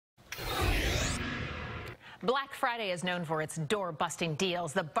Black Friday is known for its door-busting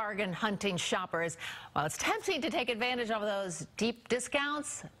deals. The bargain-hunting shoppers, while it's tempting to take advantage of those deep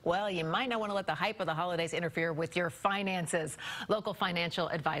discounts, well, you might not want to let the hype of the holidays interfere with your finances. Local financial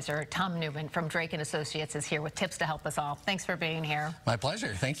advisor Tom Neumann from Drake & Associates is here with tips to help us all. Thanks for being here. My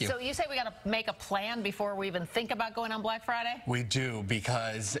pleasure. Thank you. So you say we got to make a plan before we even think about going on Black Friday? We do,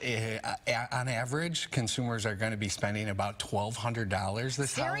 because on average, consumers are going to be spending about $1,200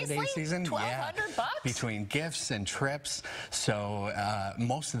 this holiday season. $1,200 bucks? Between gifts and trips. So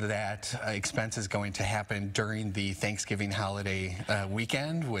most of that expense is going to happen during the Thanksgiving holiday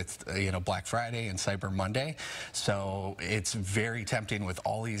weekend with Black Friday and Cyber Monday. So it's very tempting with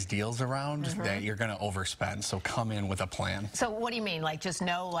all these deals around that you're going to overspend. So come in with a plan. So what do you mean? Like just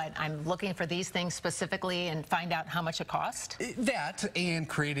know what I'm looking for these things specifically and find out how much it costs? That and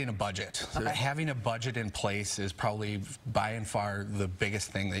creating a budget. Okay. So having a budget in place is probably by and far the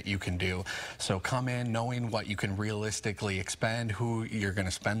biggest thing that you can do. So come in knowing what you can realistically expend, who you're going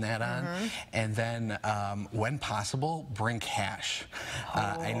to spend that on, and then when possible, bring cash.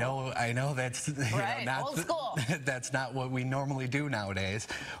 I know that's not old school. That's not what we normally do nowadays.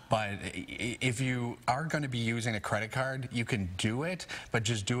 But if you are going to be using a credit card, you can do it, but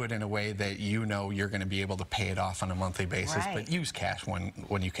just do it in a way that you know you're going to be able to pay it off on a monthly basis. Right. But use cash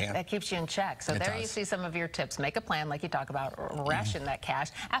when you can. That keeps you in check. So there you see some of your tips. Make a plan, like you talk about, ration that cash.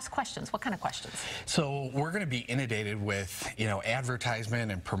 Ask questions. What kind of questions? So we're going to be inundated with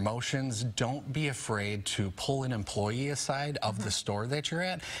advertisement and promotions. Don't be afraid to pull an employee aside of the store that you're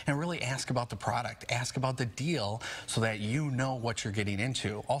at and really ask about the product, ask about the deal, so that you know what you're getting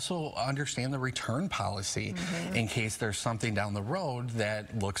into. Also understand the return policy in case there's something down the road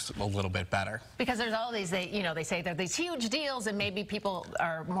that looks a little bit better. Because there's all these, they say there are these huge deals, and maybe people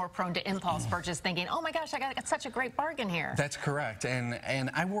are more prone to impulse purchase, thinking, oh my gosh, I got such a great bargain here. That's correct. And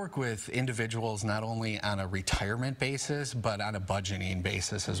I work with individuals not only on a retirement basis, but on a budgeting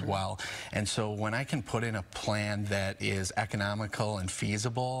basis as well. And so when I can put in a plan that is economical and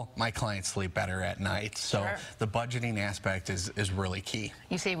feasible, my clients sleep better at night. So the budgeting aspect is really key.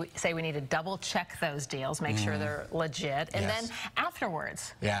 You say we need to double check those deals, make sure they're legit, and then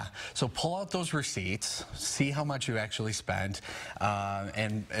afterwards. Yeah. So pull out those receipts, see how much you actually spent,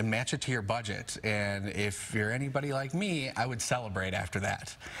 and match it to your budget. And if you're anybody like me, I would celebrate after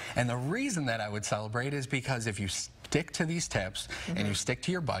that. And the reason that I would celebrate is because if you stick to these tips and you stick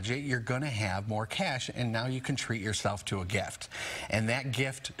to your budget, you're going to have more cash, and now you can treat yourself to a gift. And that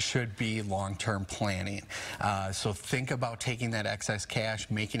gift should be long-term planning. So think about taking that excess cash,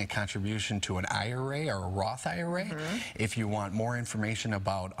 making a contribution to an IRA or a Roth IRA. If you want more information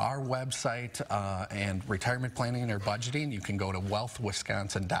about our website and retirement planning or budgeting, you can go to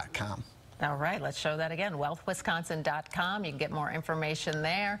wealthwisconsin.com. All right, let's show that again, wealthwisconsin.com. You can get more information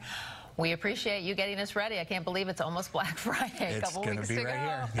there. We appreciate you getting us ready. I can't believe it's almost Black Friday. It's a couple weeks to be ago.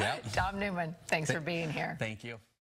 Right here. Yep. Tom Neumann, thanks for being here. Thank you.